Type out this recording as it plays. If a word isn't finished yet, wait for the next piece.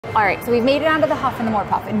All right, so we've made it onto the Huff N More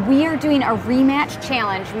Puff, and we are doing a rematch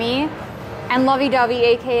challenge, me and Lovey Dovey,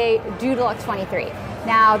 aka Doodalux23.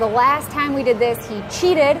 Now, the last time we did this, he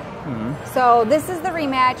cheated. So this is the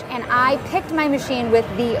rematch, and I picked my machine with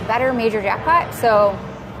the better major jackpot, so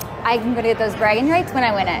I'm gonna get those bragging rights when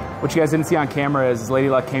I win it. What you guys didn't see on camera is Lady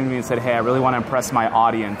Luck came to me and said, hey, I really want to impress my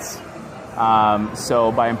audience.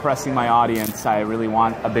 So by impressing my audience, I really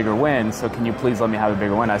want a bigger win, so can you please let me have a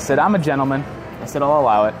bigger win? I said, I'm a gentleman. I said, I'll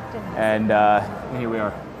allow it. And here we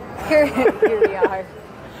are. Here we are.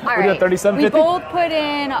 All right, we both put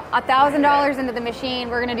in $1,000 into the machine.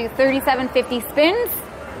 We're gonna do 3750 spins.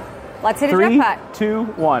 Let's hit a jackpot. 3, 2,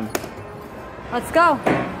 1. Let's go.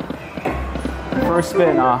 First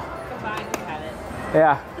spin,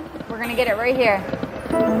 Yeah. We're gonna get it right here.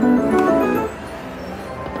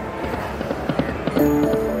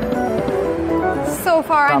 So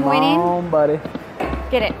far, I'm winning. Come on, buddy.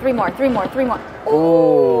 Get it. 3 more, 3 more, 3 more.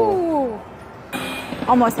 Ooh.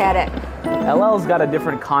 Almost had it. LL's got a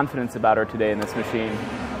different confidence about her today in this machine.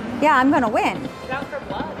 Yeah, I'm gonna win. She's out for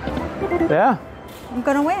blood. Yeah. I'm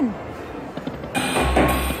gonna win.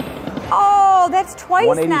 Oh, that's twice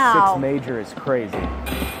 186 now. major is crazy.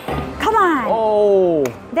 Come on. Oh.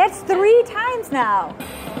 That's 3 times now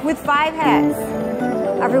with 5 hats.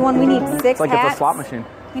 Everyone, we need 6 It's like hats. it's a slot machine.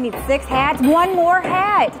 We need 6 hats. 1 more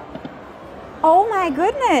hat. Oh my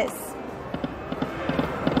goodness.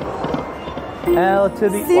 L to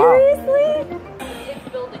the Seriously? Wow. It's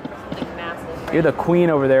building for something massive. Right? You're the queen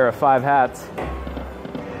over there of 5 hats.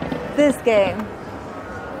 This game.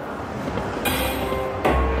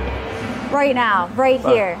 Right now, right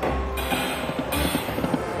here.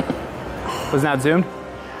 Wasn't that zoomed?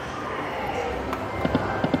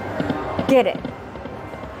 Get it.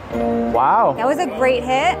 Wow. That was a great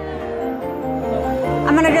hit.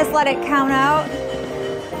 I'm gonna just let it count out.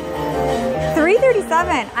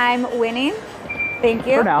 337. I'm winning. Thank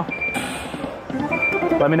you. For now.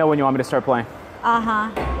 Let me know when you want me to start playing. Uh-huh.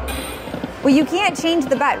 Well, you can't change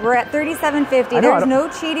the bet. We're at 3750. There's no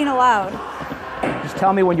cheating allowed. Just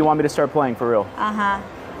tell me when you want me to start playing for real. Uh-huh.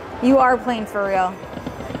 You are playing for real.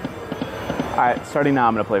 All right, starting now,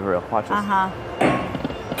 I'm gonna play for real. Watch this. Uh-huh.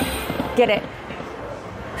 Get it.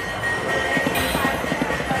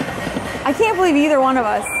 I can't believe either one of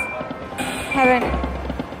us haven't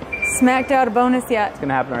smacked out a bonus yet. It's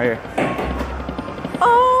gonna happen right here.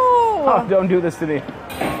 Oh! Oh, don't do this to me.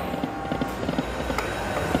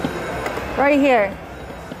 Right here.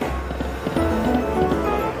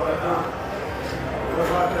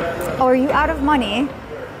 Oh, are you out of money?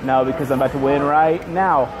 No, because I'm about to win right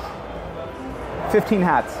now. 15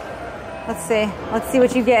 hats. Let's see. Let's see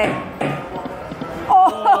what you get. Oh!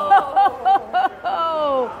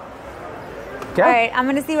 Okay. All right, I'm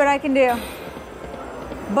gonna see what I can do.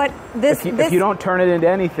 But this, if you don't turn it into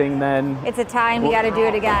anything, then it's a tie and we got to do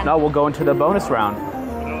it again. No, we'll go into the bonus round.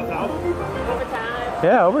 Overtime.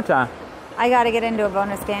 Yeah, overtime. I got to get into a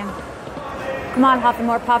bonus game. Come on, Huff N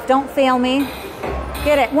More Puff, don't fail me.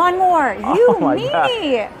 Get it. 1 more. You, me.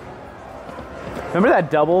 God. Remember that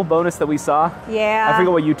double bonus that we saw? Yeah. I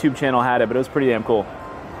forget what YouTube channel had it, but it was pretty damn cool.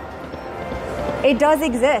 It does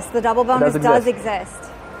exist. The double bonus does exist.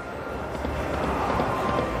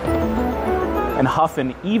 And Huff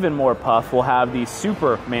N Even More Puff will have the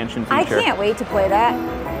Super Mansion feature. I can't wait to play that.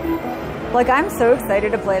 Like, I'm so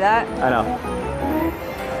excited to play that. I know.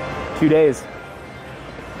 2 days.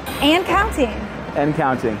 And counting. And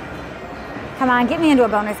counting. Come on, get me into a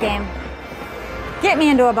bonus game. Get me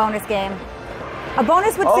into a bonus game. A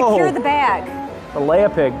bonus would secure the bag. The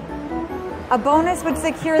lay-a-pig. A bonus would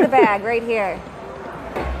secure the bag right here.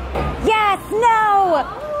 Yes! No!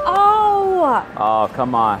 Oh! Oh,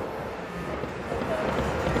 come on.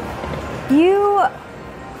 You...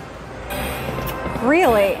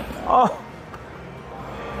 Really? Oh.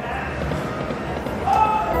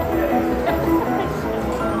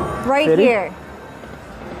 Right here.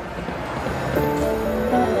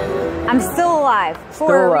 I'm still alive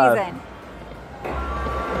for a reason.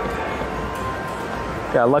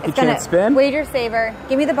 Got a lucky chance spin. Wager saver.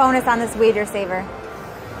 Give me the bonus on this wager saver.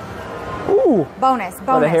 Ooh. Bonus.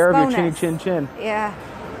 Oh, the hair of your chinny chin chin. Yeah.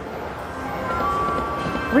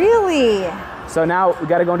 Really? So now we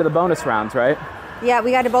got to go into the bonus rounds, right? Yeah,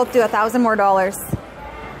 we got to both do $1,000 more.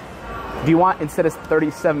 Do you want, instead of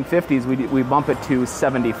 3750s, we bump it to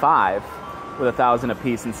 75 with 1,000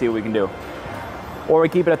 apiece and see what we can do? Or we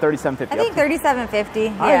keep it at 3750? I think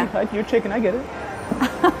 3750. Yeah. You're chicken, I get it.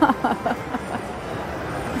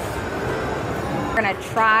 We're gonna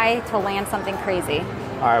try to land something crazy.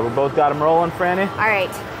 All right, we both got them rolling, Franny. All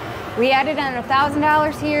right, we added in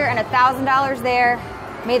 $1,000 here and $1,000 there.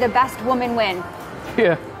 May the best woman win.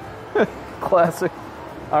 Yeah. Classic.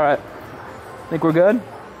 All right. Think we're good?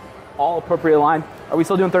 All appropriate line. Are we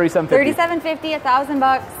still doing 37.50? 37.50,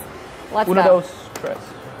 $1,000. Let's Uno, go. dos, tres.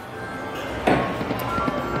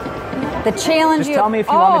 The challenge. Just tell me if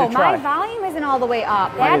you want me to try. My volume isn't all the way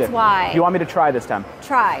up. Mine That's either. why. Do you want me to try this time?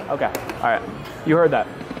 Try. Okay. All right. You heard that.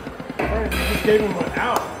 You just gave him an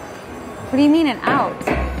out. What do you mean an out?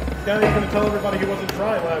 Now he's going to tell everybody he wasn't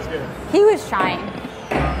trying last game. He was trying.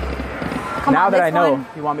 Come now on, that I this know, one.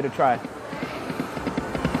 you want me to try.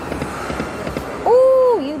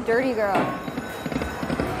 Ooh, you dirty girl.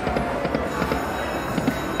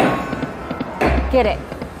 Get it.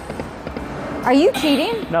 Are you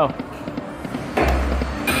cheating? No.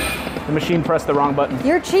 The machine pressed the wrong button.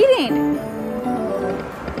 You're cheating.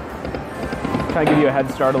 Trying to give you a head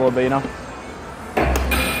start a little bit, you know?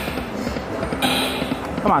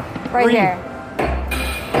 Come on. Right Green. here.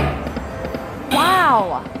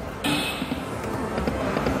 Wow.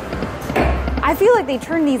 I feel like they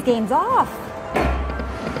turn these games off.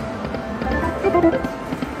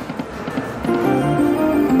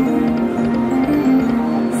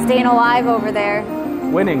 Staying alive over there.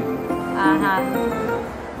 Winning. Uh-huh.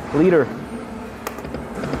 Leader.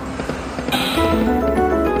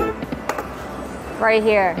 Right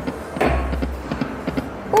here.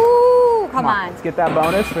 Ooh, come on. Let's get that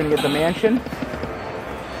bonus. We're going to get the mansion.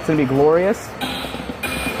 It's going to be glorious.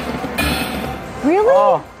 Really?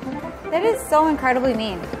 Oh. That is so incredibly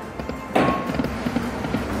mean.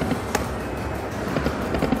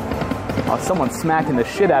 Oh, someone's smacking the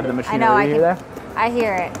shit out of the machine. I know. You hear that? I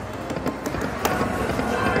hear it.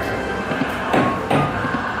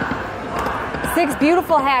 Six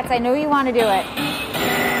beautiful hats. I know you want to do it.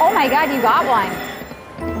 Oh my God, you got one.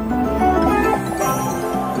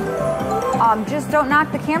 Just don't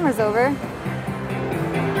knock the cameras over.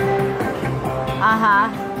 Uh-huh.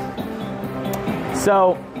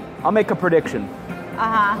 So, I'll make a prediction.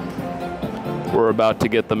 Uh-huh. We're about to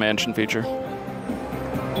get the mansion feature.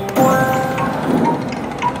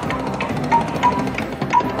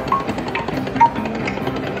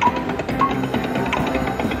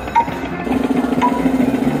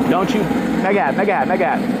 Don't you, mega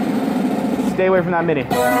hat. Stay away from that mini.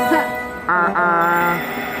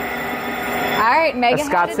 All right, Megan. As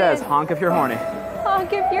Scott says, honk if you're horny.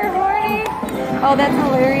 Honk if you're horny. Oh, that's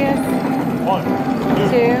hilarious. 1,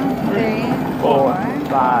 2, 3, 4,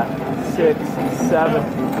 5, 6,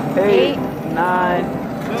 7, 8,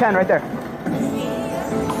 9, 10 right there.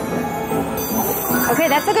 Okay,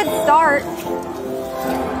 that's a good start.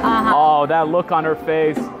 Uh-huh. Oh, that look on her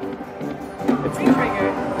face. It's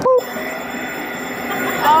Triggered.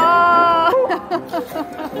 Oh.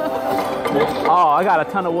 Oh, I got a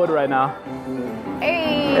ton of wood right now.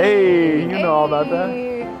 Hey. Hey, you know all about that.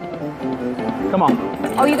 Hey. Come on.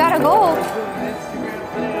 Oh, you got a gold.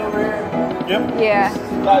 Yep. Yeah.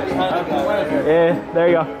 Yeah, there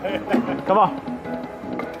you go. Come on.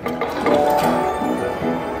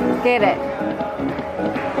 Get it.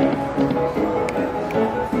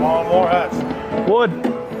 More hats. Wood.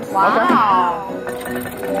 Wow.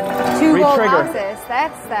 Two gold Re-trigger. houses.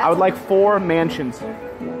 That's. I would like 4 mansions.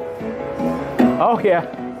 Oh, yeah.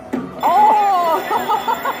 Oh.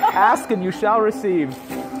 Ask and you shall receive.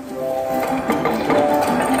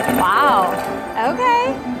 Wow.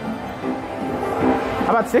 Okay. How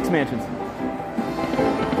about 6 mansions?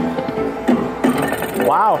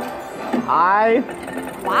 Wow.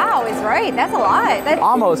 Wow is right. That's a lot. That's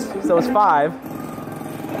Almost. So it's 5.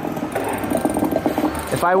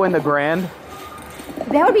 If I win the grand,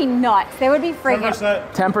 That would be nuts. That would be freaking.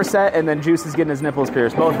 10%. 10%, and then Juice is getting his nipples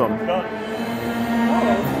pierced. Both of them. Done.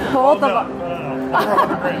 Both No, of them. no. Over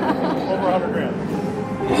 100 grand. Over 100 grand.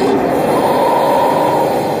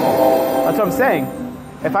 That's what I'm saying.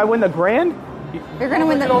 If I win the grand, You're gonna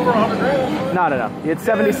win the. Over 100 grand. no. It's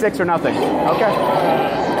 76 or nothing. Okay.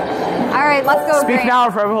 All right, let's go. Speak Grant. now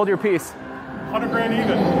or forever hold your peace. 100 grand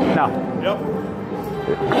even. No. Yep.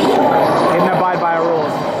 He didn't abide by our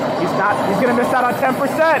rules. He's gonna miss out on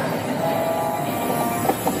 10%.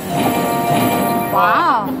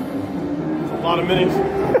 Wow. A lot of minis.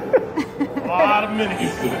 A lot of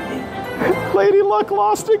minis. Lady Luck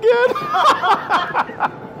lost again.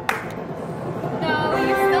 No,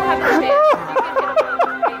 you still have a chance.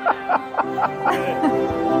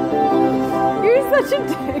 You're such a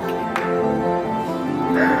dick.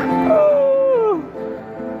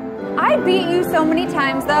 I beat you so many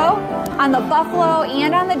times though, on the Buffalo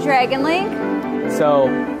and on the Dragon Link. So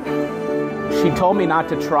she told me not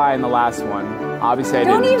to try in the last one. Obviously I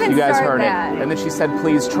Don't didn't. even You guys start heard that. it. And then she said,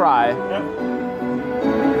 please try. Yep.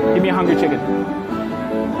 Give me a hungry chicken.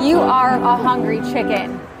 You are a hungry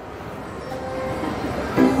chicken.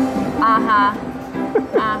 Uh-huh.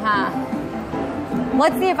 Uh-huh.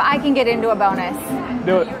 Let's see if I can get into a bonus.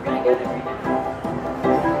 Do it.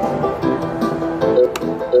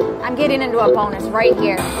 I'm getting into a bonus right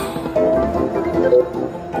here.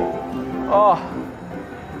 Oh.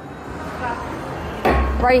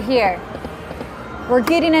 Right here. We're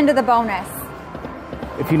getting into the bonus.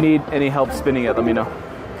 If you need any help spinning it, let me know.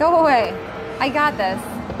 Go away. I got this.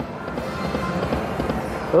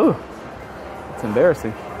 Oh, it's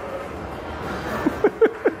embarrassing.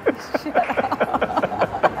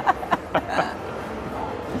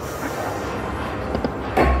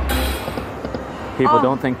 People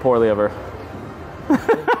don't think poorly of her.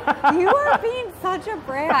 You are being such a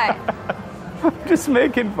brat. I'm just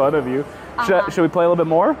making fun of you. Should we play a little bit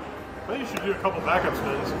more? I think you should do a couple backup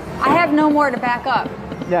spins. I have no more to back up.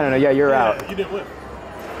 No, you're out. You didn't win.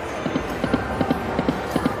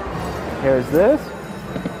 Here's this.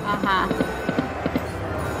 Uh-huh.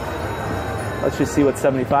 Let's just see what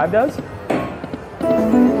 75 does.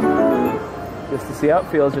 Just to see how it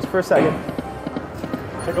feels, just for a second.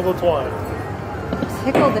 Tickle the twine.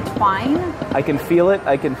 Tickle the twine? I can feel it,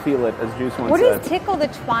 as Juice once What said. does tickle the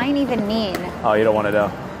twine even mean? Oh, you don't want to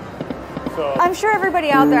know. So, I'm sure everybody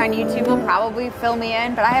out there on YouTube will probably fill me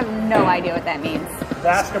in, but I have no idea what that means.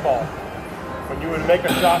 basketball. When you would make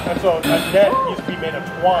a shot, and so a net used to be made of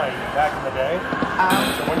twine back in the day.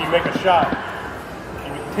 So when you make a shot,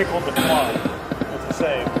 you would tickle the twine. It's the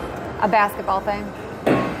same. A basketball thing.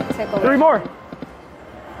 Tickle the 3 more.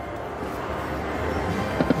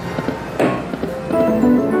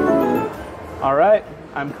 All right,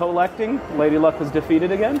 I'm collecting. Lady Luck was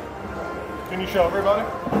defeated again. Can you show everybody?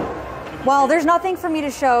 Well, there's nothing for me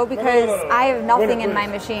to show because No. I have nothing Win it, in my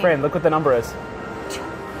please. machine. Fran, look what the number is.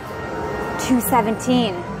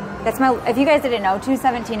 217. That's my. If you guys didn't know,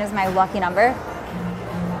 217 is my lucky number.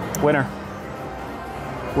 Winner.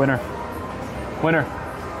 Winner. Winner.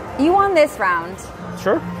 You won this round.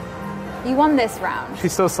 Sure. You won this round.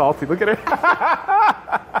 She's so salty. Look at her.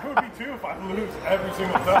 It would be too if I lose every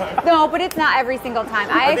single time. No, but it's not every single time.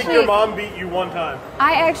 I think your mom beat you one time.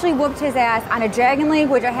 I actually whooped his ass on a Dragon League,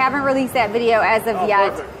 which I haven't released that video as of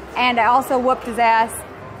yet. Perfect. And I also whooped his ass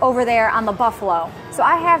over there on the Buffalo. So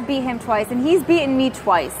I have beat him twice, and he's beaten me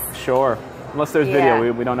twice. Sure. Unless there's Yeah.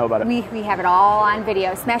 video, we don't know about it. We have it all on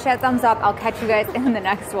video. Smash that thumbs up. I'll catch you guys in the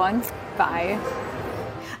next one. Bye.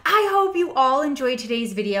 I hope you all enjoyed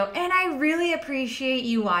today's video, and I really appreciate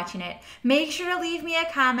you watching it. Make sure to leave me a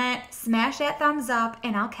comment, smash that thumbs up,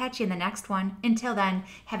 and I'll catch you in the next one. Until then,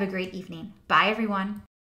 have a great evening. Bye, everyone.